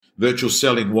virtual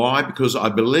selling. Why? Because I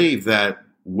believe that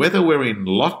whether we're in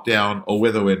lockdown or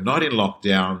whether we're not in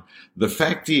lockdown, the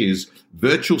fact is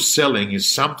virtual selling is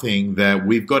something that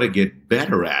we've got to get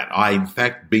better at. I, in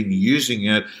fact, been using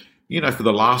it, for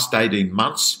the last 18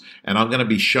 months, and I'm going to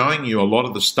be showing you a lot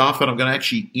of the stuff, and I'm going to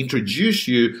actually introduce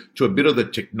you to a bit of the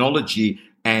technology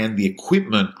and the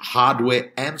equipment,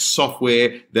 hardware and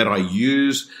software that I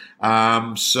use.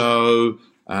 As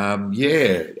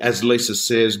Lisa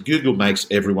says, Google makes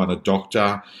everyone a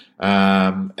doctor.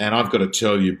 And I've got to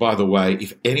tell you, by the way,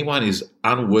 if anyone is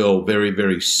unwell, very,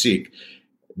 very sick,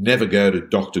 never go to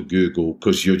Dr. Google,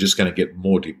 because you're just going to get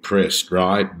more depressed,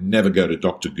 right? Never go to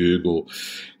Dr. Google.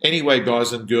 Anyway,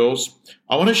 guys and girls,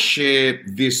 I want to share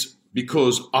this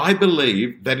because I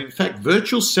believe that, in fact,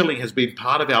 virtual selling has been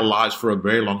part of our lives for a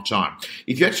very long time.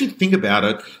 If you actually think about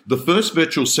it, the first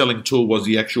virtual selling tool was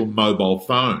the actual mobile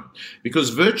phone, because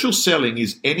virtual selling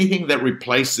is anything that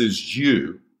replaces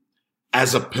you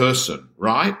as a person,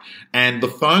 right? And the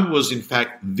phone was, in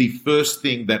fact, the first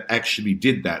thing that actually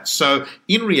did that. So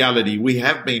in reality, we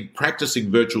have been practicing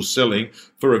virtual selling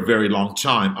for a very long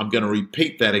time. I'm going to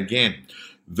repeat that again.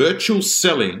 Virtual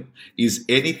selling is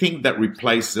anything that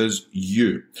replaces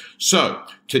you. So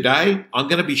today, I'm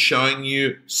going to be showing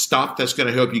you stuff that's going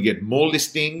to help you get more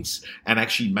listings and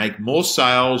actually make more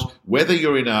sales, whether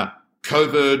you're in a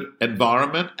COVID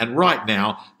environment. And right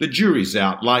now, the jury's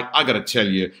out. Like, I got to tell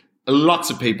you, lots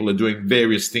of people are doing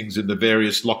various things in the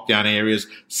various lockdown areas.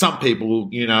 Some people,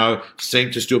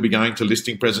 seem to still be going to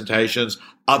listing presentations.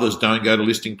 Others don't go to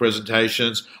listing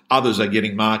presentations. Others are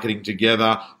getting marketing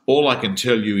together. All I can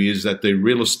tell you is that the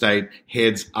real estate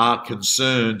heads are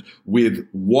concerned with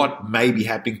what may be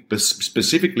happening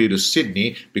specifically to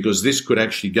Sydney, because this could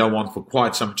actually go on for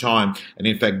quite some time. And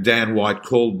in fact, Dan White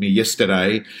called me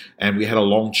yesterday and we had a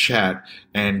long chat,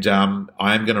 and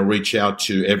I am going to reach out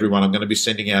to everyone. I'm going to be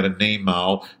sending out an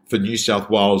email for New South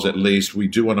Wales at least. We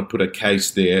do want to put a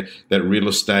case there that real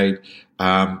estate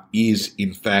is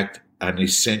in fact an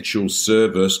essential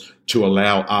service to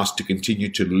allow us to continue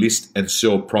to list and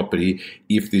sell property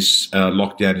if this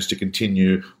lockdown is to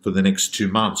continue for the next 2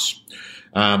 months.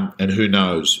 And who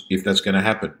knows if that's going to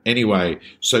happen. Anyway,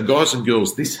 so guys and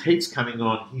girls, this heat's coming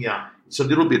on here. It's a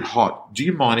little bit hot. Do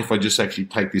you mind if I just actually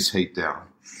take this heat down?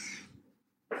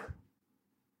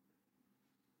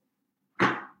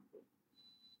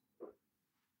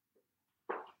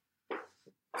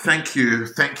 Thank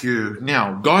you.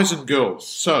 Now, guys and girls,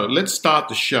 so let's start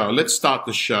the show.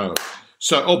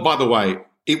 So, by the way,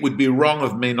 it would be wrong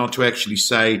of me not to actually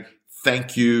say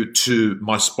thank you to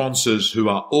my sponsors, who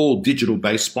are all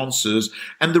digital-based sponsors.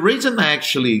 And the reason they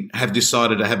actually have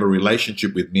decided to have a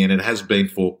relationship with me, and it has been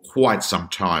for quite some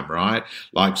time, right?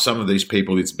 Like some of these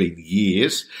people, it's been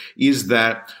years, is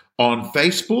that on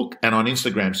Facebook and on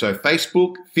Instagram. So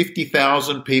Facebook,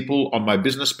 50,000 people on my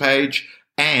business page,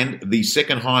 and the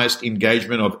second highest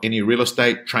engagement of any real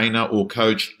estate trainer or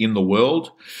coach in the world.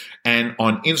 And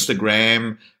on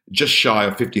Instagram, just shy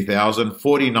of 50,000,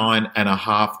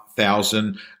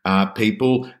 49,500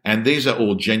 people. And these are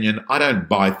all genuine. I don't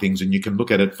buy things, and you can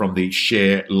look at it from the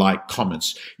share, like,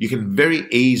 comments. You can very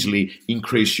easily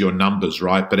increase your numbers,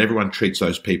 right? But everyone treats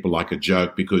those people like a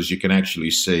joke, because you can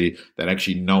actually see that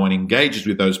actually no one engages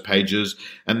with those pages.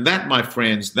 And that, my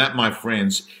friends,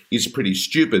 is pretty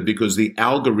stupid, because the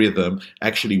algorithm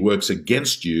actually works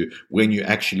against you when you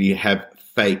actually have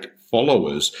fake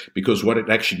followers, because what it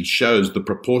actually shows, the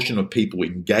proportion of people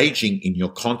engaging in your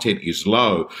content is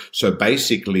low. So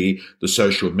basically, the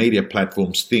social media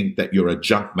platforms think that you're a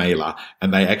junk mailer,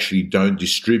 and they actually don't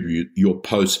distribute your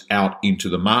posts out into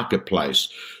the marketplace.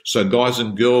 So guys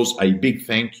and girls, a big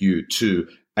thank you to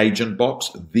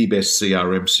AgentBox, the best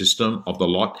CRM system of the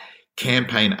lot,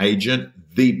 Campaign Agent,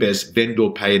 the best vendor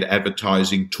paid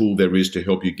advertising tool there is to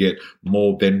help you get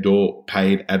more vendor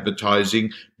paid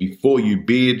advertising before you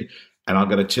bid. And I'm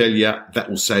going to tell you, that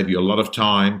will save you a lot of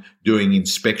time doing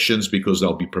inspections, because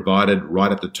they'll be provided right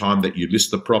at the time that you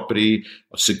list the property.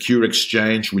 A secure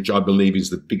exchange, which I believe is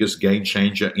the biggest game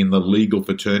changer in the legal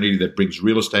fraternity that brings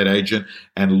real estate agent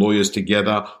and lawyers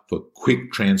together for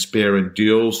quick, transparent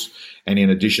deals. And in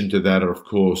addition to that, of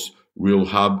course, Real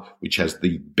Hub, which has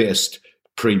the best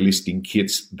pre-listing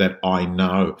kits that I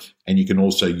know. And you can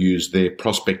also use their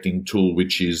prospecting tool,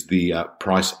 which is the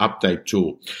price update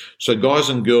tool. So guys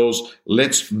and girls,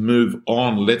 let's move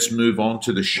on. Let's move on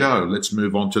to the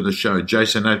show.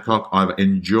 Jason Adcock, I'm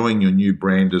enjoying your new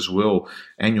brand as well,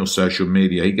 and your social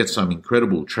media. He gets some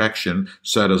incredible traction.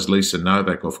 So does Lisa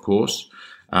Novak, of course.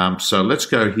 So let's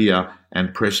go here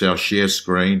and press our share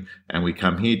screen, and we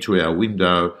come here to our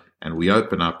window, and we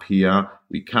open up here.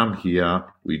 We come here,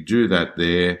 we do that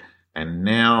there, And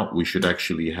now we should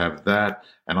actually have that.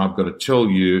 And I've got to tell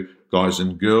you, guys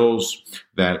and girls,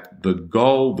 that the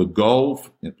goal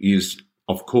is,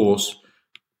 of course,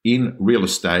 in real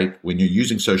estate, when you're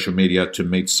using social media, to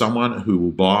meet someone who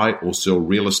will buy or sell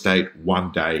real estate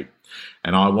one day.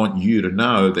 And I want you to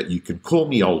know that you can call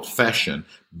me old-fashioned,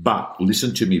 but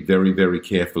listen to me very, very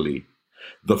carefully.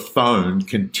 The phone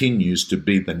continues to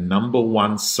be the number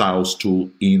one sales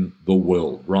tool in the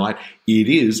world, right? It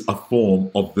is a form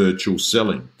of virtual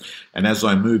selling. And as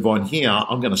I move on here,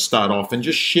 I'm going to start off and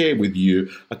just share with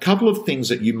you a couple of things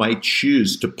that you may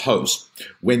choose to post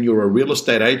when you're a real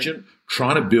estate agent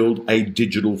trying to build a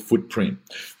digital footprint.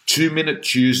 2-Minute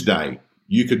Tuesday.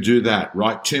 You could do that,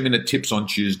 right? 2-minute tips on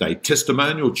Tuesday,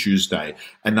 Testimonial Tuesday.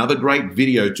 Another great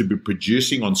video to be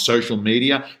producing on social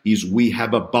media is we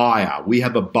have a buyer. We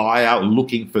have a buyer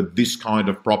looking for this kind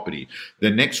of property. The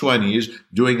next one is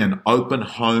doing an open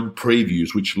home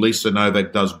previews, which Lisa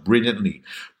Novak does brilliantly.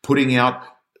 Putting out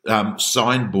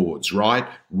signboards, right?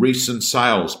 Recent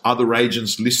sales, other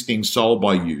agents listings sold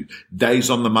by you, days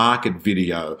on the market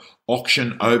video,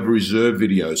 auction over reserve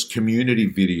videos,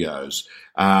 community videos,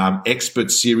 expert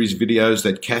series videos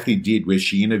that Kathy did where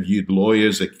she interviewed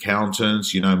lawyers,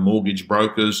 accountants, mortgage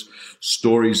brokers,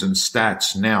 stories and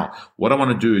stats. Now, what I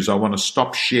want to do is I want to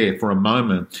stop share for a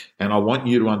moment, and I want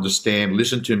you to understand,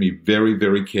 listen to me very,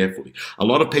 very carefully. A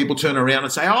lot of people turn around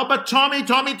and say, oh, but Tommy,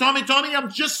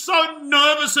 I'm just so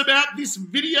nervous about this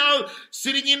video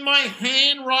sitting in my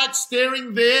hand, right,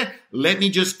 staring there. Let me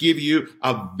just give you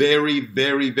a very,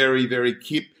 very, very, very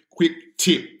quick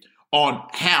tip on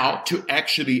how to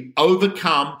actually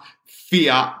overcome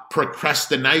fear,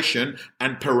 procrastination,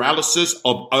 and paralysis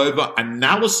of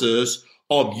over-analysis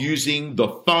of using the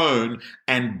phone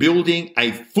and building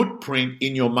a footprint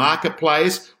in your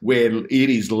marketplace where it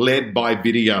is led by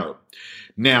video.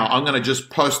 Now, I'm going to just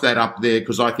post that up there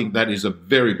because I think that is a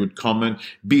very good comment.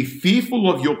 Be fearful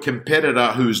of your competitor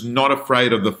who's not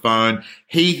afraid of the phone.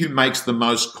 He who makes the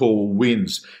most call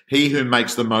wins. He who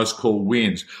makes the most call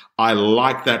wins. I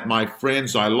like that, my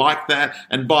friends. I like that.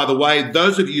 And by the way,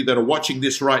 those of you that are watching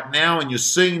this right now and you're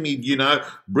seeing me,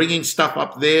 bringing stuff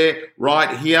up there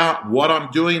right here, what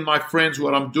I'm doing, my friends,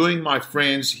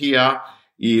 here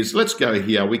is, let's go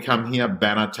here. We come here,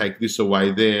 banner, take this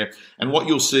away there. And what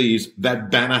you'll see is that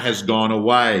banner has gone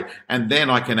away. And then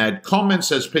I can add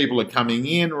comments as people are coming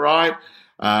in, right?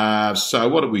 So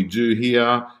what do we do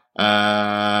here?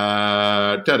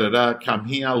 Come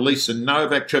here. Lisa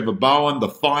Novak, Trevor Bowen, the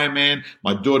fireman,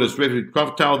 my daughter's Redwood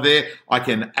Cocktail there. I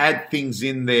can add things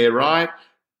in there, right?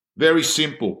 Very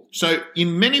simple. So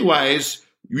in many ways,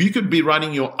 you could be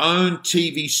running your own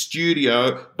TV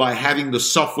studio by having the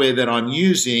software that I'm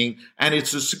using, and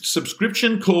it's a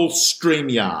subscription called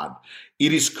StreamYard.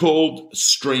 It is called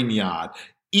StreamYard.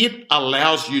 It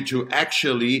allows you to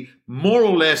actually more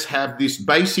or less have this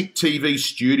basic TV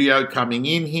studio coming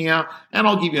in here. And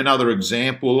I'll give you another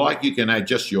example, like you can add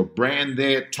just your brand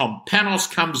there. Tom Panos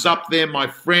comes up there, my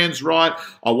friends, right?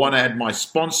 I want to add my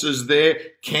sponsors there.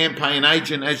 Campaign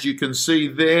Agent, as you can see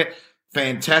there.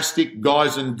 Fantastic,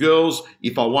 guys and girls.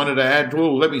 If I wanted to add,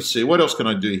 let me see. What else can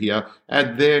I do here?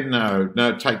 Add there?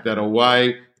 No, take that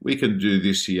away. We can do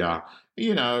this here.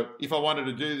 If I wanted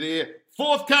to do there.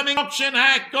 Forthcoming auction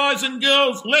hack, guys and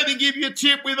girls. Let me give you a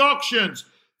tip with auctions.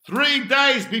 3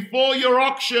 days before your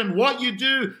auction, what you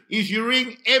do is you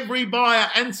ring every buyer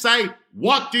and say,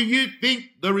 what do you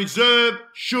think the reserve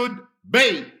should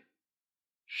be?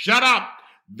 Shut up.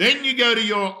 Then you go to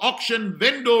your auction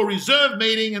vendor reserve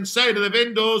meeting and say to the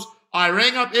vendors, I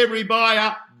rang up every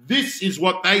buyer. This is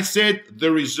what they said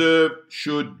the reserve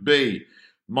should be.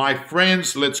 My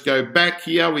friends, let's go back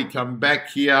here. We come back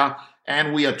here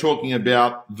and we are talking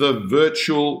about the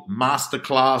virtual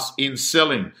masterclass in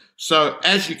selling. So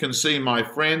as you can see, my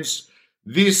friends,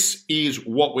 this is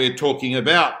what we're talking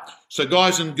about. So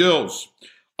guys and girls,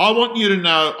 I want you to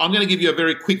know, I'm going to give you a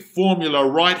very quick formula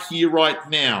right here, right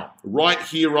now,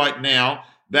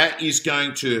 that is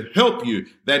going to help you.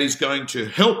 That is going to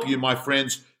help you, my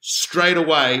friends, straight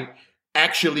away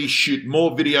actually shoot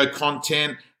more video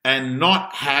content and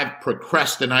not have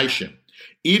procrastination.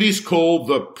 It is called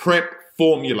the PrEP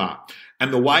formula.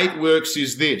 And the way it works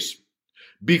is this.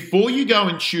 Before you go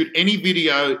and shoot any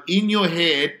video in your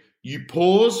head, you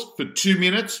pause for 2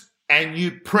 minutes and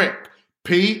you prep.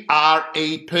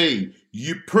 P-R-E-P.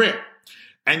 You prep.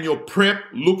 And your prep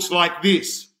looks like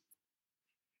this.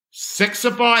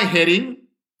 Sexify heading,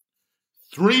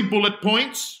 3 bullet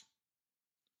points,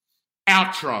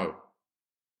 outro.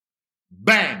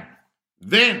 Bang.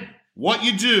 Then what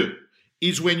you do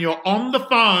is when you're on the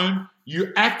phone,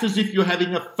 you act as if you're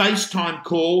having a FaceTime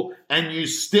call and you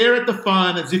stare at the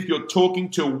phone as if you're talking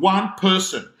to one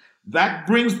person. That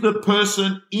brings the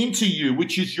person into you,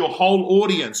 which is your whole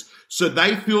audience, so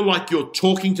they feel like you're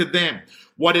talking to them.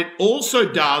 What it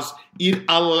also does, it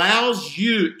allows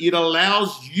you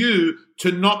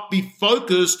to not be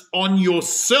focused on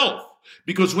yourself.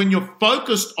 Because when you're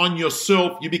focused on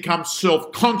yourself, you become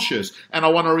self-conscious. And I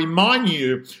want to remind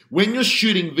you, when you're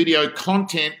shooting video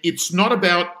content, it's not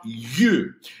about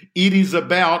you. It is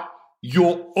about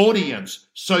your audience.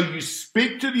 So you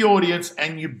speak to the audience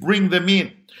and you bring them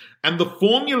in. And the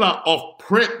formula of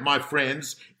prep, my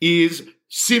friends, is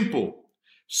simple.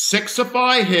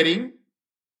 Sexify heading,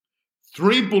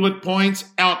 3 bullet points,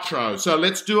 outro. So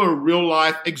let's do a real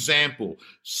life example.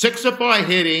 Sexify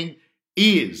heading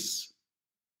is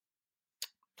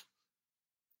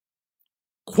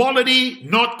quality,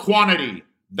 not quantity.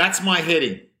 That's my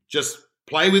heading. Just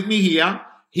play with me here.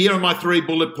 Here are my 3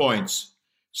 bullet points.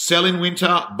 Sell in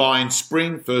winter, buy in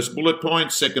spring. First bullet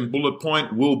point. Second bullet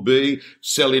point will be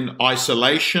sell in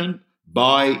isolation,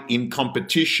 buy in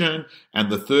competition. And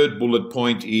the third bullet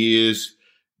point is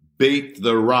beat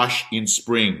the rush in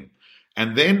spring.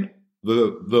 And then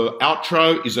the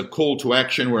outro is a call to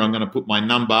action where I'm going to put my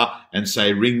number and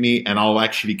say, ring me, and I'll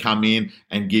actually come in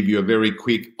and give you a very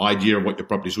quick idea of what your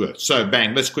property's worth. So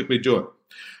bang, let's quickly do it.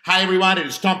 Hey everyone, it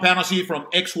is Tom Panos here from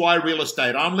XY Real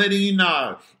Estate. I'm letting you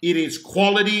know it is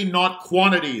quality, not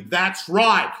quantity. That's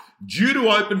right. Due to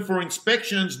open for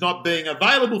inspections not being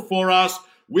available for us,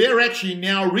 we're actually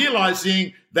now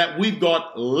realizing that we've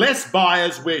got less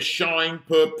buyers we're showing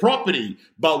per property.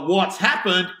 But what's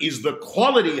happened is the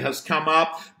quality has come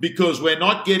up because we're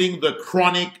not getting the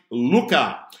chronic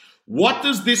looker. What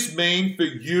does this mean for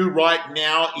you right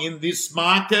now in this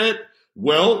market?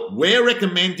 Well, we're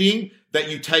recommending that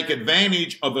you take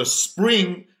advantage of a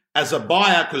spring as a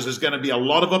buyer because there's going to be a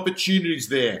lot of opportunities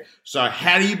there. So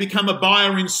how do you become a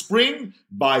buyer in spring?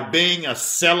 By being a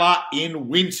seller in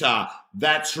winter.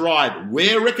 That's right.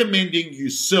 We're recommending you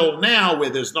sell now where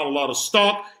there's not a lot of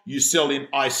stock. You sell in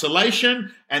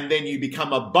isolation, and then you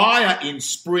become a buyer in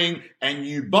spring, and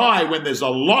you buy when there's a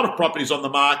lot of properties on the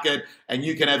market, and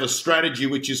you can have a strategy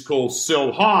which is called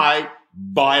sell high,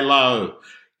 buy low.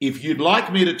 If you'd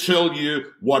like me to tell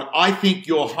you what I think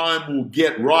your home will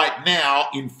get right now,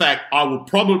 in fact, I will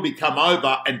probably come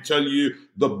over and tell you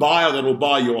the buyer that will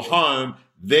buy your home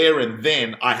there and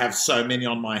then. I have so many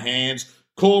on my hands.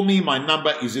 Call me. My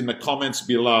number is in the comments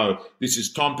below. This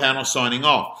is Tom Panos signing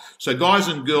off. So guys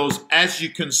and girls, as you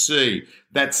can see,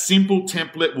 that simple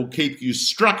template will keep you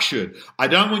structured. I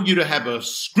don't want you to have a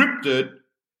scripted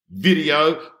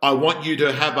video. I want you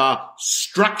to have a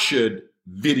structured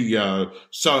video.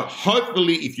 So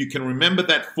hopefully if you can remember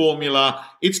that formula,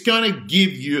 it's going to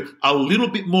give you a little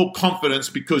bit more confidence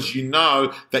because you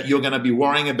know that you're going to be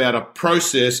worrying about a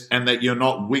process and that you're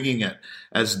not winging it.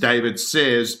 As David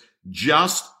says,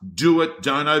 just do it.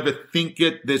 Don't overthink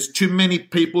it. There's too many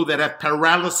people that have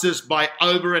paralysis by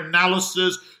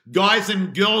overanalysis. Guys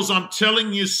and girls, I'm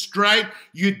telling you straight,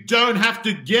 you don't have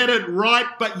to get it right,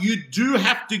 but you do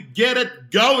have to get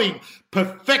it going.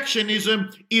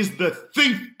 Perfectionism is the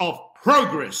thief of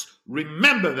progress.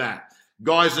 Remember that.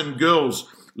 Guys and girls,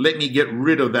 let me get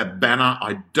rid of that banner.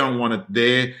 I don't want it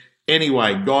there.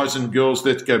 Anyway, guys and girls,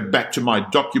 let's go back to my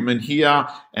document here.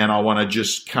 And I want to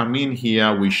just come in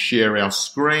here. We share our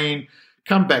screen.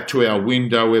 Come back to our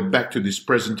window. We're back to this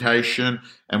presentation.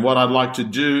 And what I'd like to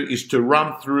do is to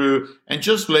run through and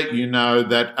just let you know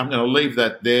that I'm going to leave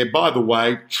that there. By the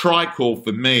way, TriCall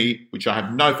for me, which I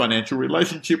have no financial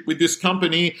relationship with this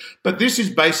company, but this is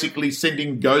basically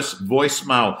sending ghost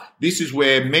voicemail. This is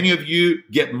where many of you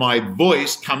get my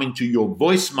voice coming to your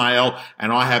voicemail.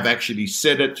 And I have actually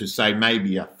set it to say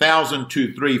maybe 1,000,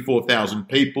 2,000, 3,000, 4,000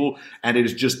 people. And it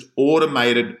is just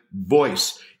automated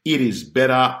voice. It is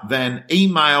better than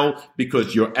email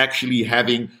because you're actually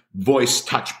having voice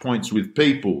touch points with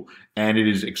people, and it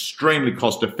is extremely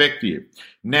cost effective.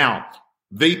 Now,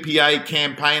 VPA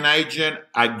Campaign Agent,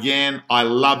 again, I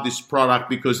love this product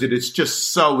because it is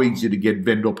just so easy to get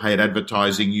vendor paid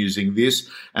advertising using this.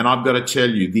 And I've got to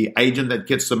tell you, the agent that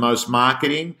gets the most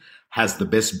marketing has the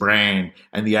best brand,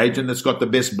 and the agent that's got the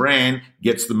best brand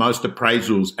gets the most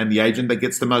appraisals, and the agent that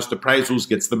gets the most appraisals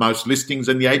gets the most listings,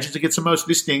 and the agent that gets the most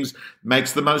listings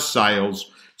makes the most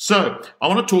sales. So I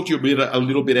want to talk to you a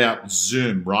little bit about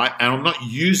Zoom, right? And I'm not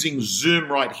using Zoom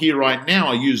right here, right now.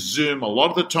 I use Zoom a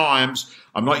lot of the times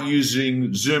I'm not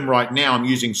using Zoom right now. I'm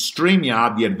using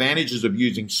StreamYard. The advantages of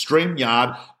using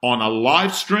StreamYard on a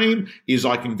live stream is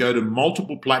I can go to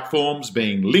multiple platforms,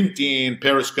 being LinkedIn,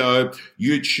 Periscope,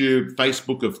 YouTube,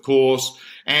 Facebook, of course.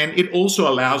 And it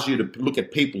also allows you to look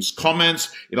at people's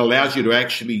comments. It allows you to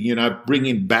actually, bring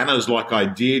in banners like I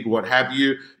did, what have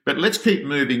you. But let's keep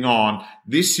moving on.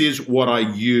 This is what I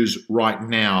use right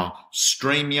now.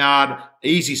 StreamYard,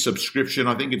 easy subscription.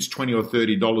 I think it's $20 or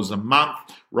 $30 a month,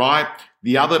 right?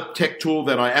 The other tech tool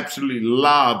that I absolutely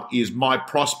love is My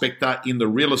Prospector in the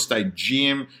real estate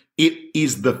gym. It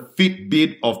is the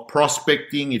Fitbit of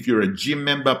prospecting. If you're a gym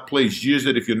member, please use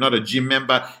it. If you're not a gym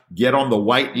member, get on the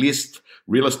wait list,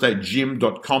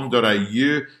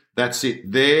 realestategym.com.au. That's it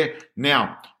there.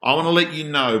 Now, I want to let you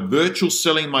know, virtual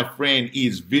selling, my friend,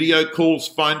 is video calls,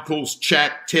 phone calls,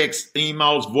 chat, text,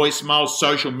 emails, voicemails,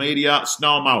 social media,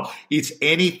 snail mail. It's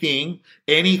anything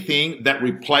that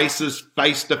replaces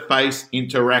face-to-face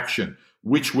interaction,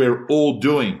 which we're all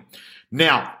doing.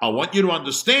 Now, I want you to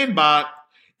understand, Bart,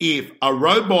 if a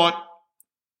robot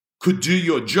could do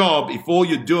your job, if all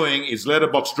you're doing is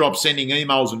letterbox drop, sending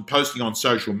emails and posting on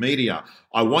social media,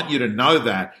 I want you to know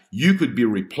that you could be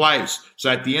replaced. So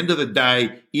at the end of the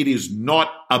day, it is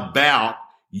not about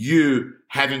you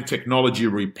having technology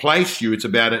replace you. It's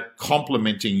about it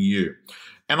complementing you.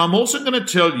 And I'm also going to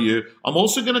tell you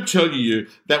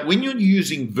that when you're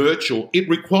using virtual, it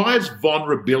requires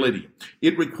vulnerability.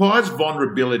 It requires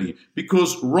vulnerability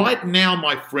because right now,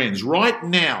 my friends,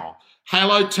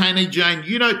 hello, Tanya Jane.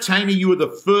 Tanya, you were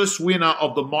the first winner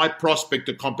of the My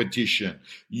Prospector competition.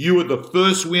 You were the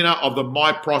first winner of the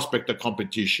My Prospector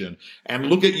competition. And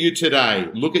look at you today.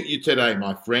 Look at you today,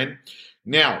 my friend.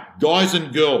 Now, guys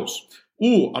and girls.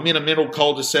 I'm in a mental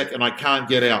cul-de-sac and I can't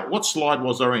get out. What slide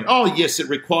was I in? Oh, yes, it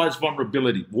requires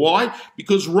vulnerability. Why?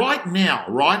 Because right now,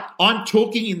 I'm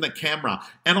talking in the camera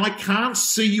and I can't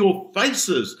see your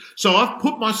faces. So I've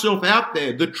put myself out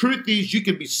there. The truth is you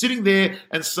can be sitting there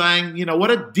and saying, what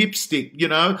a dipstick,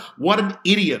 what an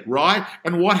idiot, right?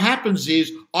 And what happens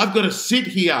is I've got to sit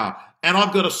here and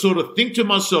I've got to sort of think to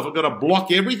myself, I've got to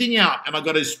block everything out and I've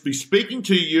got to be speaking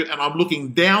to you and I'm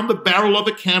looking down the barrel of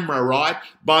a camera, right?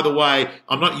 By the way,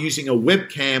 I'm not using a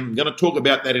webcam. I'm going to talk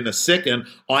about that in a second.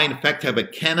 I, in fact, have a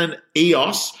Canon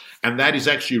EOS and that is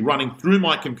actually running through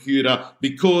my computer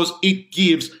because it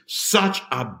gives such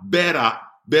a better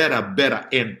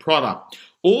end product.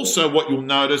 Also, what you'll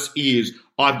notice is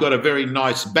I've got a very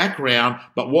nice background,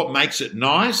 but what makes it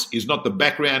nice is not the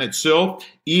background itself.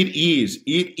 It is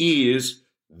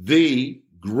the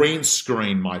green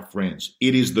screen, my friends.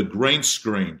 It is the green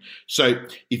screen. So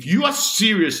if you are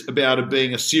serious about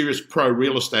being a serious pro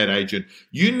real estate agent,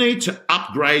 you need to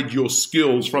upgrade your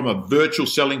skills from a virtual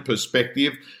selling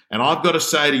perspective. And I've got to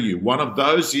say to you, one of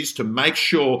those is to make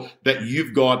sure that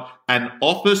you've got an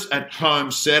office at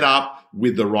home set up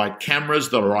with the right cameras,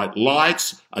 the right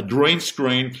lights, a green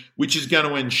screen, which is going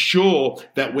to ensure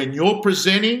that when you're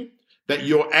presenting, that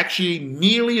you're actually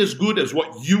nearly as good as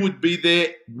what you would be there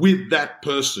with that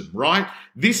person, right?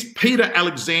 This Peter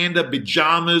Alexander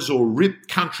pajamas or ripped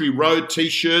country road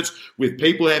t-shirts with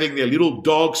people having their little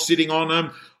dogs sitting on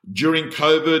them during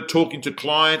COVID, talking to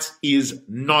clients is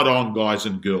not on, guys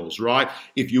and girls, right?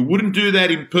 If you wouldn't do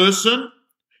that in person,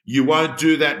 you won't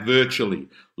do that virtually.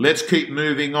 Let's keep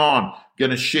moving on.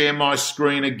 Going to share my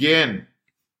screen again.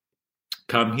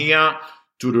 Come here.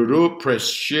 Press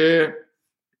share.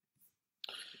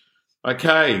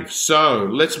 Okay, so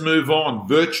let's move on.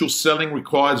 Virtual selling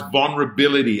requires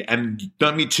vulnerability. And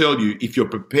let me tell you, if you're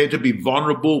prepared to be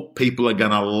vulnerable, people are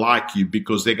going to like you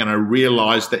because they're going to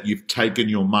realize that you've taken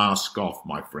your mask off,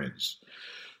 my friends.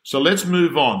 So let's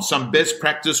move on. Some best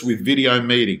practice with video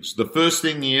meetings. The first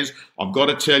thing is, I've got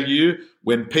to tell you,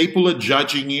 when people are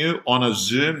judging you on a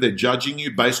Zoom, they're judging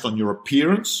you based on your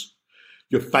appearance,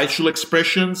 your facial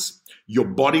expressions, your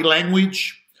body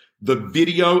language, the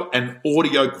video and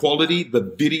audio quality, the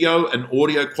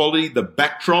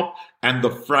backdrop, and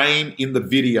the frame in the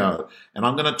video. And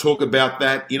I'm going to talk about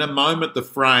that in a moment, the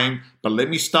frame. But let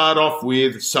me start off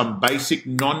with some basic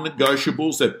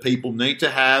non-negotiables that people need to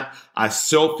have. A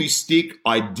selfie stick,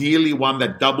 ideally one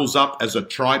that doubles up as a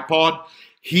tripod.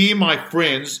 Here, my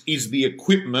friends, is the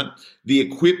equipment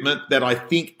that I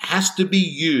think has to be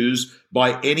used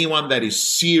by anyone that is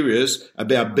serious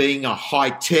about being a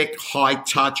high-tech,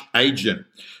 high-touch agent.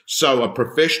 So a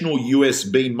professional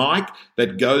USB mic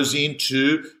that goes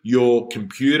into your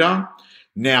computer.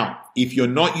 Now, if you're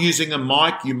not using a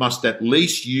mic, you must at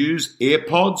least use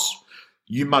AirPods.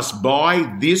 You must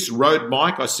buy this Rode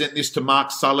mic. I sent this to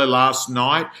Mark Sully last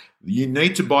night. You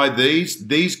need to buy these.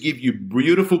 These give you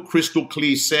beautiful crystal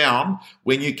clear sound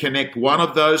when you connect one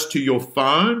of those to your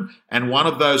phone and one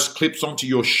of those clips onto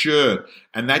your shirt.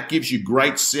 And that gives you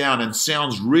great sound, and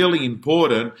sound's really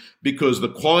important because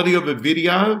the quality of a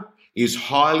video is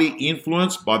highly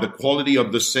influenced by the quality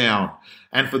of the sound.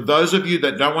 And for those of you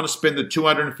that don't want to spend the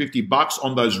 $250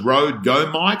 on those Rode Go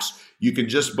mics, you can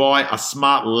just buy a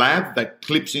smart lav that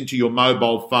clips into your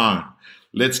mobile phone.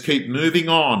 Let's keep moving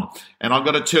on. And I've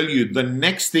got to tell you, the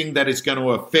next thing that is going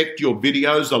to affect your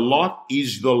videos a lot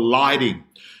is the lighting.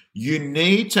 You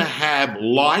need to have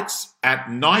lights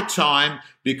at nighttime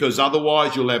because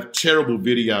otherwise you'll have terrible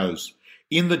videos.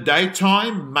 In the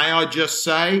daytime, may I just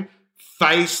say,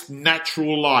 face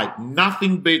natural light.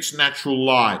 Nothing beats natural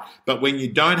light. But when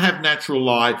you don't have natural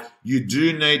light, you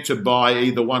do need to buy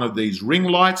either one of these ring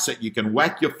lights that you can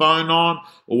whack your phone on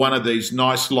or one of these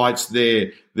nice lights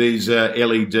there, these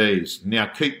LEDs. Now,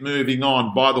 keep moving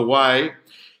on. By the way,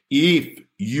 if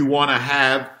you want to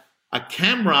have a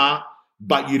camera,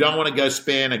 but you don't want to go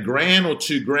spend $1,000 or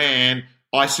 $2,000,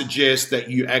 I suggest that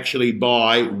you actually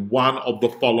buy one of the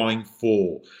following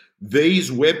 4. These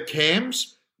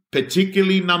webcams,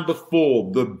 particularly number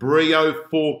 4, the Brio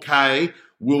 4K,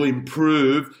 will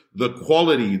improve the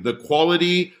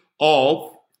quality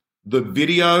of the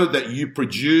video that you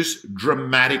produce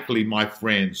dramatically, my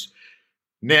friends.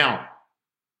 Now,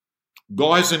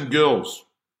 guys and girls,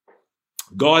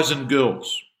 by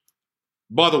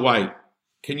the way,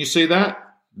 can you see that?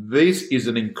 This is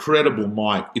an incredible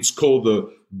mic. It's called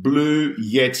the Blue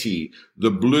Yeti.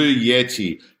 The Blue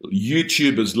Yeti.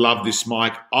 YouTubers love this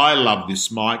mic. I love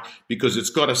this mic because it's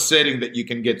got a setting that you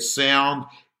can get sound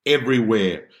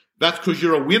everywhere. That's because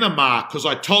you're a winner, Mark, because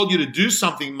I told you to do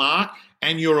something, Mark,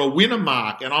 and you're a winner,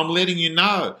 Mark, and I'm letting you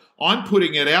know. I'm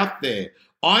putting it out there.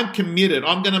 I'm committed.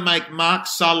 I'm going to make Mark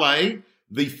Saleh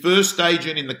the first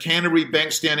agent in the Canterbury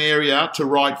Bankstown area to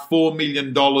write $4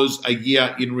 million a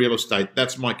year in real estate.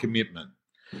 That's my commitment.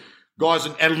 Guys,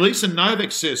 and Lisa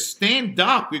Novak says, stand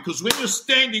up, because when you're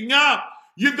standing up,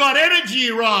 you've got energy,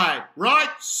 right?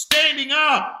 Standing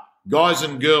up. Guys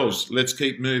and girls, let's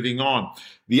keep moving on.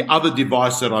 The other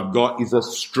device that I've got is a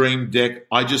Stream Deck.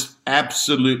 I just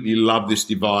absolutely love this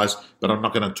device, but I'm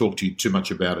not going to talk to you too much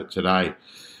about it today.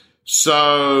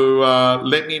 So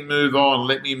let me move on.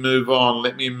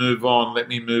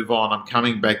 I'm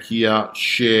coming back here.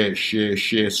 Share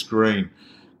screen.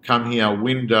 Come here,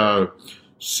 window.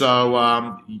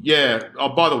 So, yeah. Oh,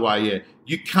 by the way, yeah.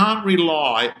 You can't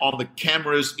rely on the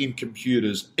cameras in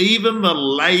computers. Even the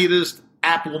latest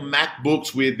Apple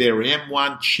MacBooks with their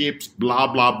M1 chips,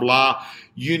 blah, blah, blah.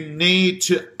 You need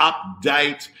to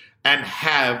update and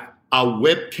have a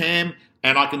webcam.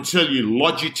 And I can tell you,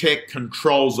 Logitech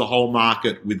controls the whole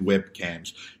market with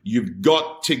webcams. You've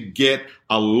got to get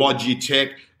a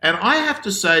Logitech. And I have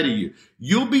to say to you,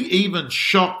 you'll be even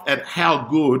shocked at how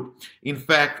good, in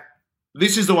fact,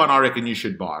 this is the one I reckon you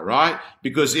should buy, right?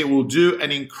 Because it will do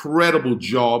an incredible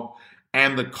job.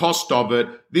 And the cost of it,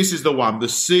 this is the one, the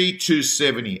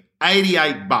C270,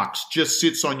 $88, just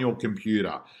sits on your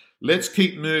computer. Let's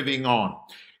keep moving on.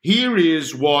 Here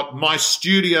is what my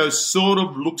studio sort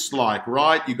of looks like,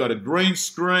 right? You've got a green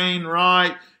screen,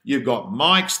 right? You've got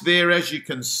mics there, as you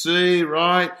can see,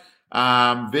 right?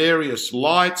 Various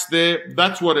lights there.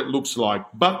 That's what it looks like.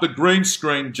 But the green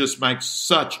screen just makes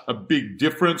such a big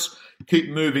difference. Keep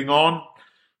moving on.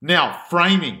 Now,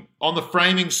 framing. On the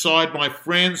framing side, my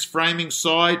friends,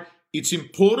 it's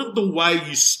important the way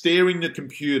you stare in the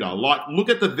computer. Like, look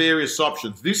at the various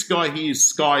options. This guy here is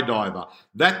skydiver.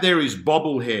 That there is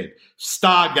bobblehead.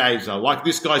 Stargazer. Like,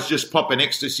 this guy's just popped an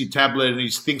ecstasy tablet and he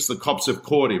thinks the cops have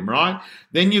caught him, right?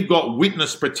 Then you've got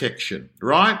witness protection,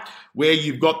 right? Where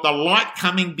you've got the light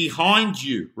coming behind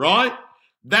you, right?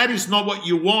 That is not what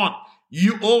you want.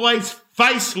 You always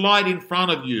face light in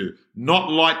front of you,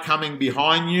 not light coming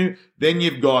behind you. Then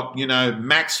you've got,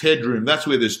 max headroom. That's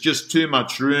where there's just too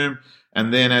much room.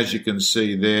 And then, as you can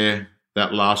see there,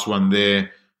 that last one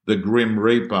there, the Grim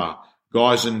Reaper.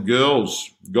 Guys and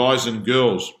girls,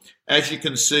 as you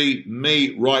can see,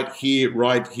 me right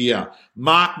here.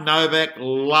 Mark Novak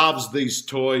loves these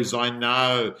toys, I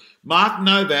know. Mark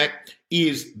Novak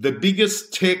is the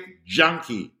biggest tech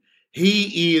junkie.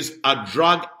 He is a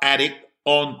drug addict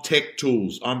on tech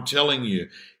tools. I'm telling you,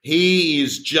 he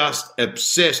is just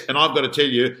obsessed. And I've got to tell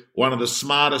you, one of the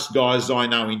smartest guys I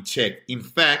know in tech. In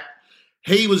fact,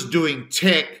 he was doing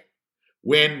tech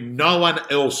when no one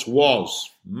else was.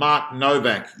 Mark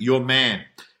Novak, your man.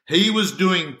 He was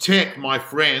doing tech, my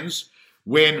friends,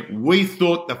 when we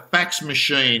thought the fax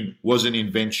machine was an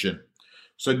invention.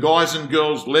 So guys and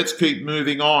girls, let's keep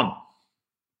moving on.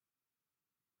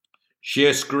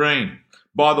 Share screen.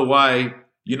 By the way,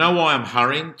 you know why I'm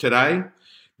hurrying today?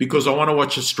 Because I want to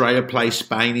watch Australia play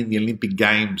Spain in the Olympic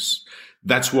Games.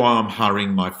 That's why I'm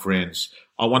hurrying, my friends.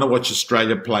 I want to watch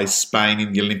Australia play Spain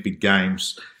in the Olympic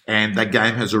Games, and that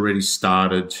game has already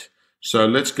started. So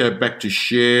let's go back to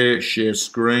share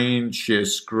screen.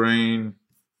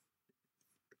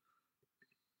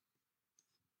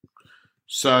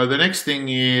 So the next thing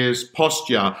is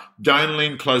posture. Don't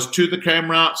lean close to the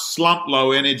camera, slump,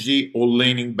 low energy, or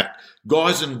leaning back.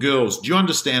 Guys and girls, do you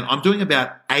understand? I'm doing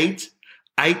about eight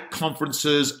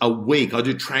conferences a week. I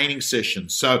do training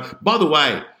sessions. So, by the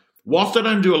way, whilst I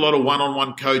don't do a lot of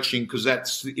one-on-one coaching because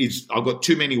I've got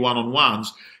too many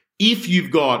one-on-ones, if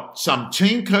you've got some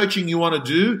team coaching you want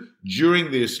to do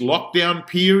during this lockdown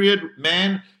period,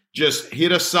 man, just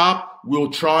hit us up.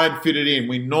 We'll try and fit it in.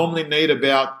 We normally need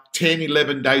about 10,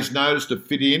 11 days notice to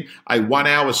fit in a 1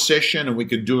 hour session, and we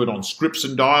can do it on scripts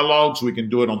and dialogues. We can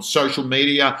do it on social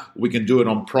media. We can do it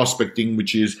on prospecting,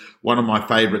 which is one of my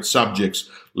favorite subjects.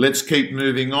 Let's keep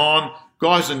moving on.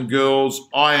 Guys and girls,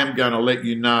 I am going to let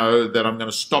you know that I'm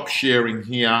going to stop sharing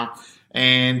here,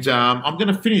 and I'm going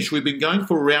to finish. We've been going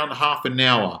for around half an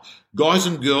hour. Guys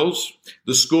and girls,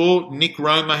 the score Nick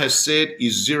Roma has said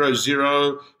is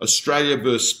 0-0, Australia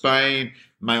versus Spain.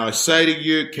 May I say to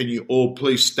you, can you all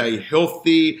please stay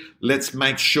healthy? Let's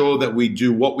make sure that we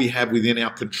do what we have within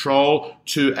our control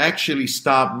to actually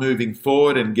start moving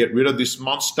forward and get rid of this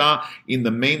monster. In the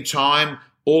meantime,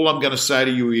 all I'm going to say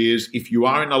to you is if you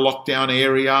are in a lockdown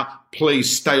area,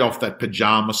 please stay off that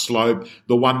pajama slope,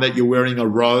 the one that you're wearing a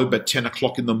robe at 10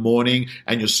 o'clock in the morning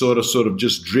and you're sort of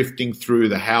just drifting through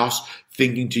the house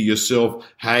thinking to yourself,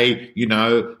 hey,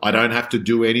 I don't have to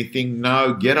do anything.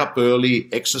 No, get up early,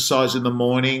 exercise in the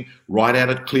morning, write out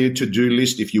a clear to-do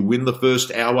list. If you win the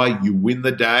first hour, you win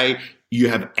the day. You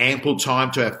have ample time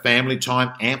to have family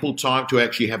time, ample time to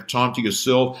actually have time to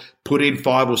yourself. Put in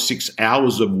 5 or 6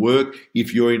 hours of work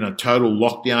if you're in a total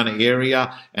lockdown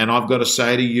area. And I've got to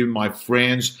say to you, my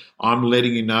friends, I'm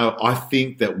letting you know, I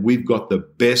think that we've got the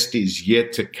best is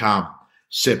yet to come.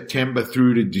 September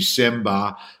through to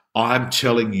December, I'm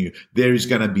telling you, there is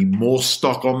going to be more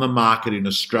stock on the market in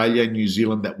Australia and New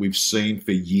Zealand that we've seen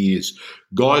for years.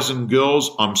 Guys and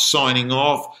girls, I'm signing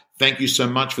off. Thank you so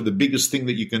much. For the biggest thing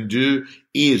that you can do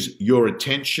is your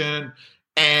attention.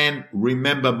 And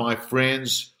remember, my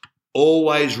friends,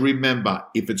 always remember,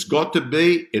 if it's got to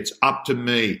be, it's up to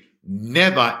me.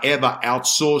 Never, ever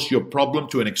outsource your problem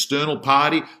to an external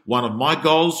party. One of my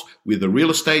goals with the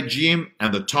real estate gym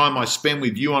and the time I spend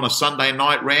with you on a Sunday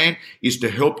night, Rand, is to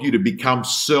help you to become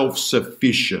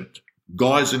self-sufficient.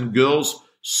 Guys and girls,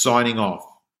 signing off.